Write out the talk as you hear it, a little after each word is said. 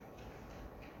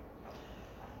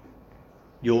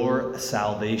your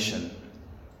salvation.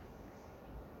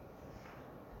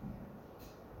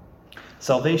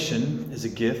 Salvation is a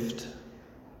gift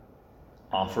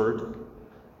offered,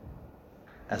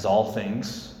 as all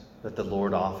things that the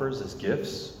Lord offers as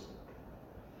gifts.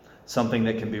 Something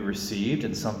that can be received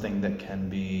and something that can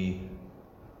be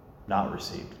not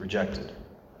received, rejected.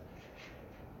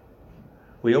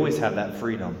 We always have that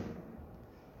freedom.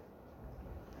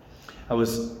 I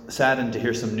was saddened to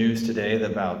hear some news today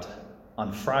that about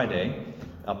on Friday,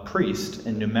 a priest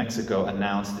in New Mexico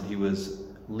announced that he was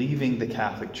leaving the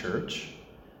Catholic Church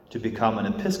to become an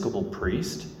Episcopal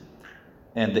priest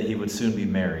and that he would soon be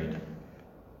married.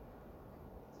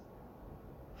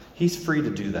 He's free to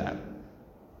do that.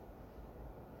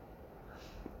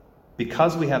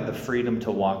 Because we have the freedom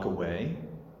to walk away,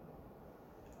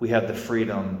 we have the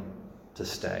freedom to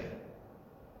stay.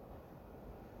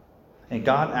 And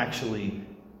God actually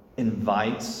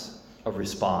invites a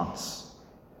response.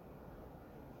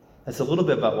 That's a little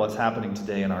bit about what's happening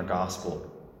today in our gospel.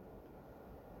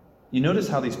 You notice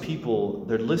how these people,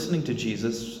 they're listening to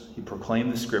Jesus. He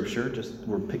proclaimed the scripture.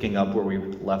 We're picking up where we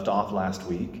left off last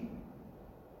week.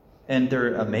 And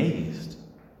they're amazed.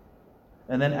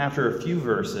 And then after a few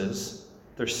verses,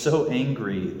 they're so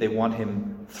angry, they want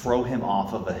him, throw him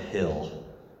off of a hill.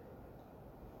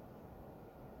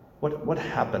 What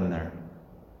happened there?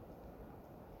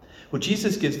 Well,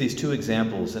 Jesus gives these two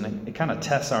examples, and it kind of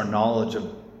tests our knowledge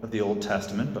of the Old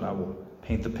Testament, but I will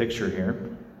paint the picture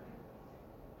here.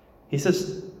 He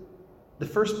says, the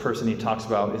first person he talks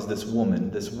about is this woman,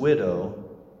 this widow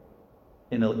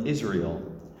in Israel,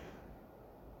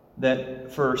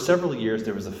 that for several years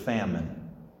there was a famine.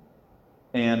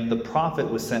 And the prophet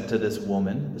was sent to this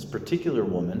woman, this particular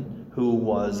woman, who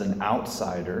was an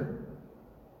outsider.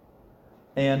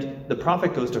 And the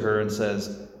prophet goes to her and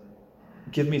says,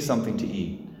 give me something to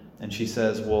eat. And she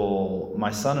says, well,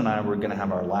 my son and I were going to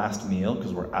have our last meal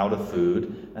because we're out of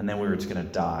food, and then we were just going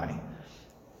to die.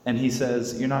 And he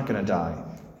says, you're not going to die,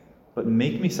 but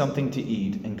make me something to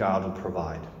eat and God will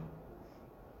provide.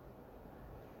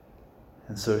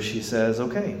 And so she says,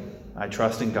 okay, I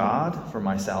trust in God for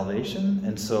my salvation,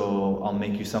 and so I'll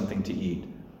make you something to eat.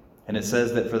 And it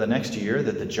says that for the next year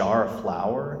that the jar of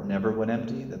flour never went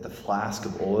empty, that the flask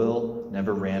of oil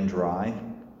never ran dry,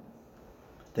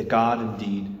 that God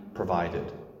indeed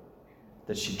provided,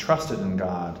 that she trusted in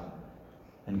God,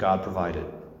 and God provided.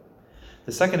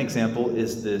 The second example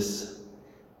is this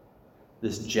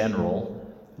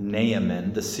general,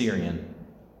 Naaman, the Syrian,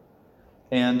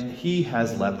 and he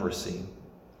has leprosy.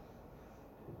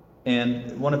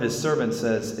 And one of his servants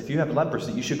says, if you have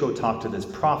leprosy, you should go talk to this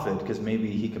prophet because maybe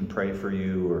he can pray for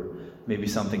you or maybe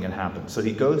something can happen. So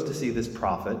he goes to see this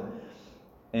prophet,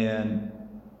 and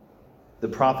the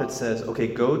prophet says, okay,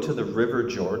 go to the river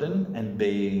Jordan and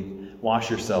bathe, wash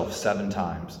yourself 7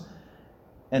 times.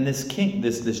 And this king,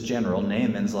 this general,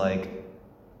 Naaman's like,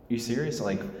 you serious?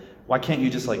 Like, why can't you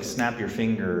just like snap your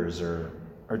fingers or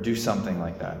do something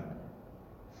like that?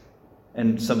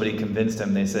 And somebody convinced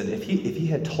him. They said, if he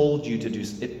had told you to do,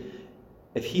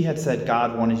 if he had said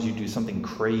God wanted you to do something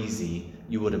crazy,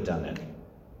 you would have done it.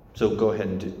 So go ahead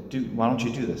and do. Why don't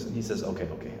you do this? And he says, okay,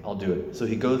 I'll do it. So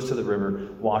he goes to the river,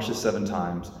 washes 7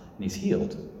 times, and he's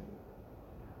healed.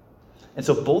 And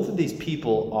so both of these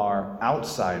people are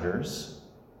outsiders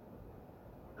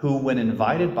who, when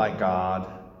invited by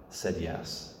God, said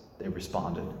yes. They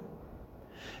responded.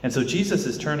 And so Jesus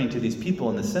is turning to these people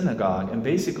in the synagogue and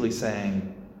basically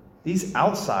saying, these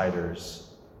outsiders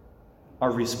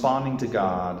are responding to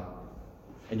God,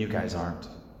 and you guys aren't.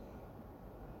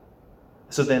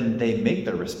 So then they make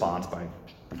their response by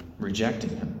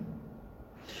rejecting him.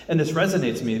 And this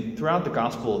resonates with me throughout the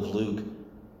Gospel of Luke.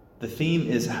 The theme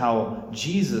is how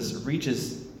Jesus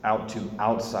reaches out to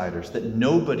outsiders, that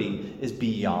nobody is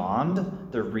beyond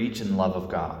the reach and love of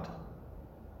God.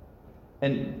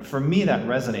 And for me, that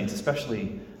resonates,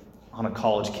 especially on a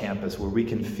college campus where we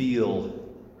can feel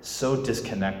so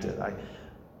disconnected.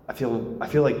 I feel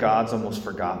like God's almost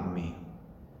forgotten me.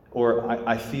 Or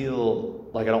I feel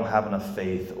like I don't have enough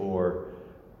faith, or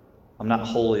I'm not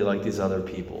holy like these other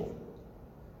people,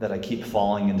 that I keep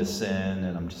falling into sin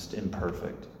and I'm just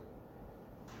imperfect.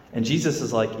 And Jesus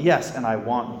is like, yes, and I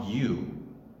want you.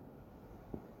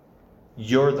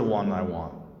 You're the one I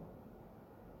want.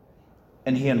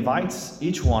 And he invites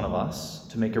each one of us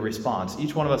to make a response.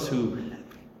 Each one of us who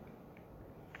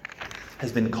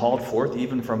has been called forth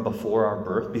even from before our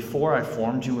birth. Before I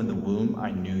formed you in the womb,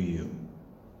 I knew you.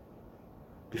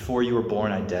 Before you were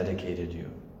born, I dedicated you.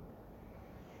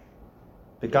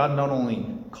 But God not only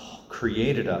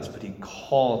created us, but he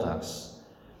called us.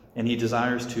 And he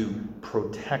desires to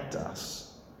protect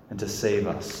us and to save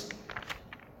us.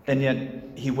 And yet,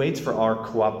 he waits for our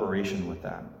cooperation with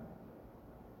that.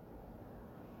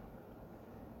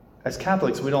 As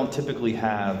Catholics, we don't typically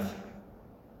have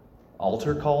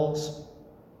altar calls,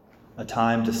 a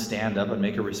time to stand up and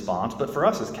make a response. But for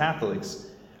us as Catholics,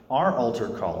 our altar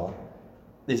call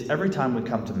is every time we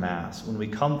come to Mass, when we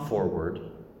come forward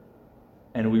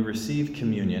and we receive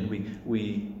communion,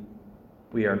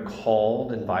 we are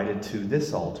called, invited to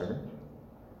this altar,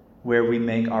 where we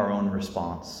make our own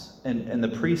response. And the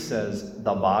priest says,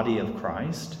 the body of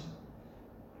Christ.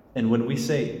 And when we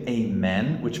say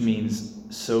amen, which means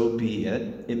so be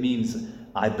it, it means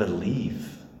I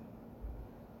believe.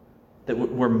 That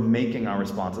we're making our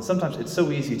response. And sometimes it's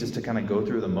so easy just to kind of go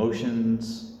through the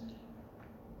motions,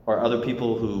 or other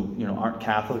people who aren't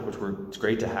Catholic, which it's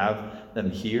great to have them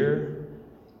here,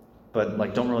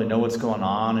 but don't really know what's going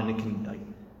on, and it can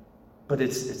but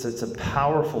it's a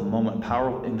powerful moment,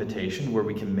 powerful invitation where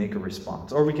we can make a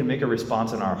response, or we can make a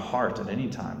response in our heart at any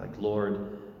time,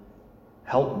 Lord,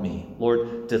 help me,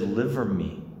 Lord, deliver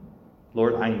me,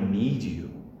 Lord, I need you.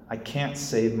 I can't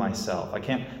save myself. I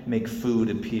can't make food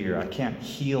appear. I can't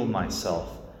heal myself.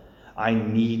 I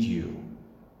need you.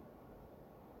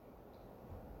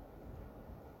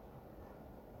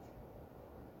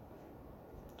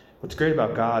 What's great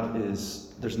about God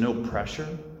is there's no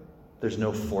pressure. There's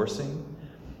no forcing.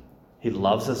 He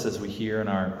loves us, as we hear in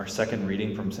our second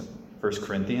reading from 1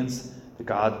 Corinthians, that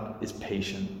God is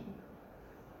patient.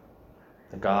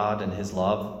 That God, in his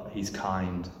love, he's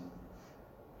kind.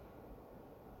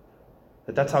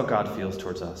 That's how God feels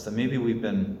towards us. That maybe we've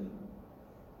been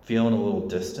feeling a little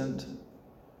distant,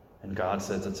 and God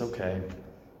says, it's okay.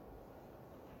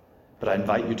 But I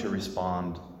invite you to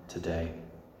respond today.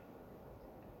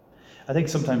 I think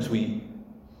sometimes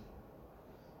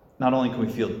not only can we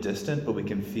feel distant, but we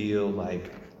can feel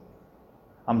like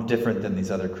I'm different than these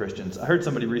other Christians. I heard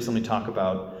somebody recently talk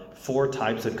about 4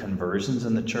 types of conversions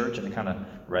in the church, and it kind of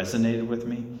resonated with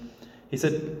me. He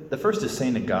said the first is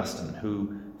St. Augustine,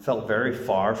 who felt very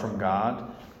far from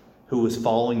God, who was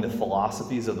following the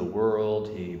philosophies of the world.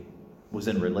 He was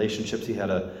in relationships. He had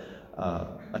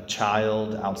a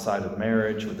child outside of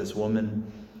marriage with this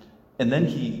woman. And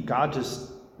then God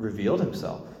just revealed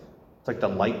himself. It's like the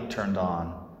light turned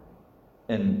on.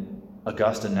 And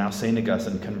Augustine, now St.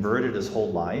 Augustine, converted his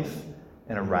whole life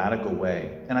in a radical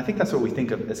way. And I think that's what we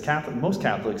think of as Catholic. Most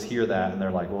Catholics hear that and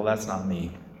they're like, well, that's not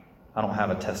me. I don't have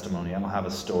a testimony. I don't have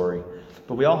a story.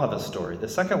 But we all have a story. The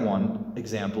second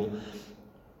example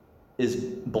is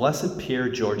Blessed Pier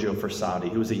Giorgio Frassati,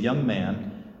 who was a young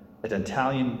man, an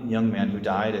Italian young man who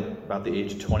died at about the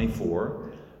age of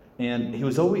 24. And he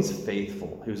was always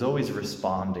faithful. He was always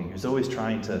responding. He was always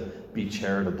trying to be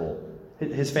charitable.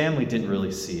 His family didn't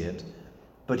really see it,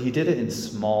 but he did it in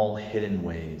small, hidden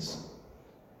ways.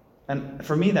 And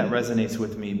for me, that resonates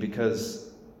with me because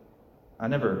I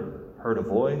never heard a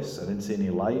voice. I didn't see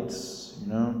any lights,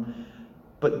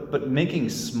 But making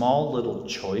small little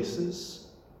choices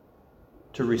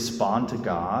to respond to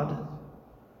God,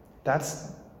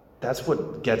 that's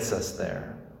what gets us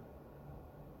there.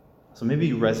 So maybe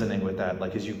you resonate with that,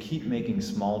 as you keep making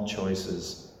small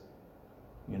choices.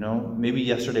 Maybe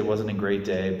yesterday wasn't a great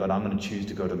day, but I'm going to choose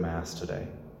to go to Mass today.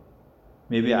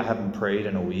 Maybe I haven't prayed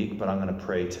in a week, but I'm going to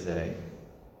pray today.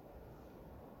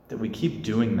 That we keep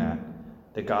doing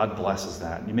that God blesses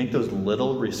that. You make those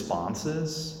little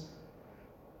responses,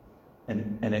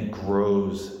 and it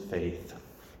grows faith.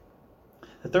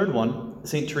 The third one,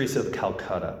 St. Teresa of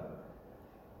Calcutta.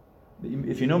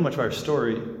 If you know much of our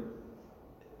story,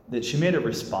 that she made a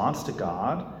response to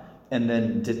God and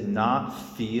then did not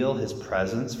feel his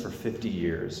presence for 50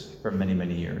 years, for many,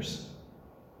 many years.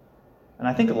 And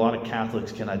I think a lot of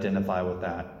Catholics can identify with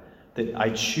that I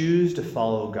choose to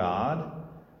follow God,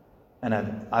 and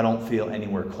I don't feel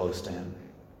anywhere close to him.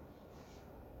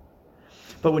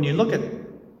 But when you look at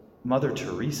Mother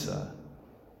Teresa,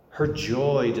 her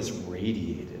joy just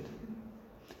radiated.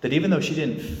 That even though she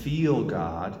didn't feel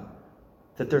God,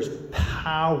 that there's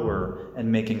power in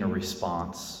making a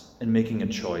response and making a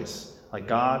choice.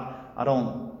 God, I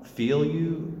don't feel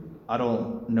you, I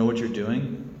don't know what you're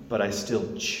doing, but I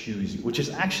still choose you, which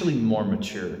is actually more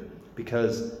mature,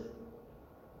 because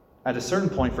at a certain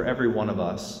point for every one of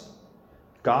us,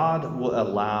 God will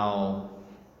allow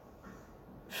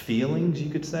feelings,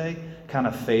 you could say, kind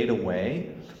of fade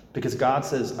away, because God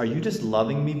says, are you just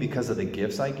loving me because of the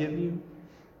gifts I give you?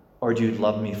 Or do you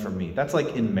love me for me? That's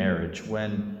like in marriage,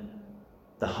 when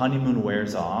the honeymoon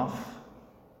wears off,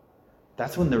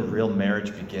 that's when the real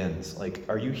marriage begins.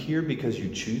 Are you here because you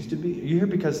choose to be? Are you here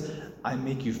because I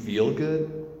make you feel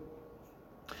good?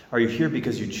 Are you here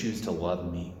because you choose to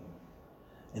love me?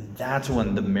 And that's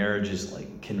when the marriages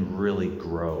can really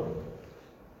grow.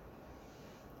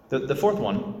 The fourth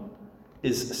one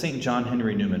is St. John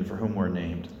Henry Newman, for whom we're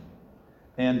named.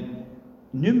 And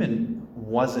Newman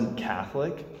wasn't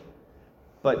Catholic,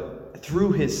 but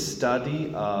through his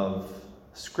study of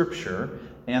Scripture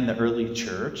and the early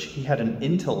church, he had an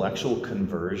intellectual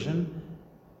conversion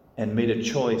and made a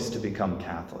choice to become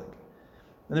Catholic.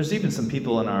 And there's even some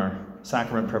people in our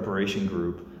sacrament preparation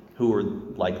group who were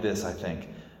like this, I think,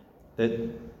 that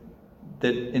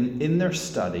in their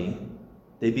study,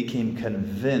 they became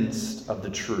convinced of the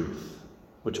truth,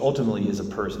 which ultimately is a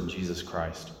person, Jesus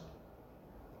Christ.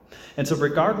 And so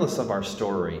regardless of our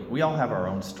story, we all have our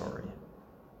own story.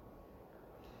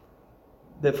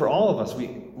 That for all of us,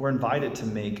 we're invited to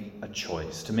make a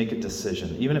choice, to make a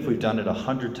decision, even if we've done it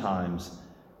 100 times,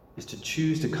 is to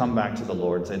choose to come back to the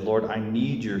Lord and say, Lord, I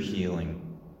need your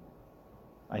healing.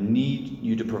 I need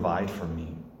you to provide for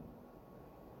me.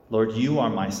 Lord, you are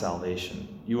my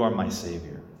salvation. You are my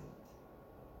Savior.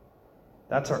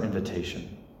 That's our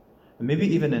invitation. And maybe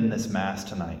even in this Mass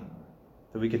tonight,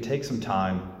 that we could take some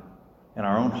time in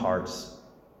our own hearts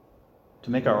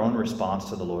to make our own response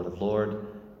to the Lord of Lord,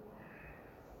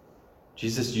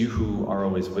 Jesus, you who are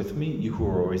always with me, you who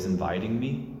are always inviting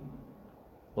me,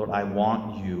 Lord, I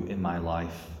want you in my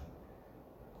life.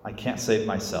 I can't save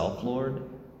myself, Lord.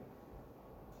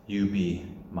 You be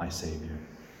my Savior.